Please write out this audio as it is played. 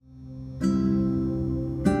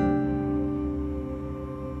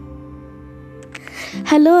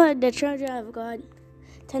Hello, the children of God.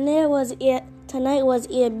 Tonight was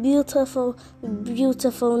a beautiful,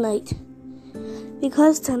 beautiful night.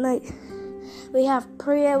 Because tonight we have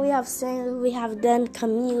prayer, we have sang, we have done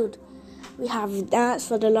commune, we have danced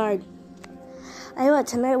for the Lord. I hope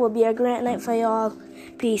tonight will be a great night for you all.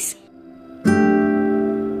 Peace.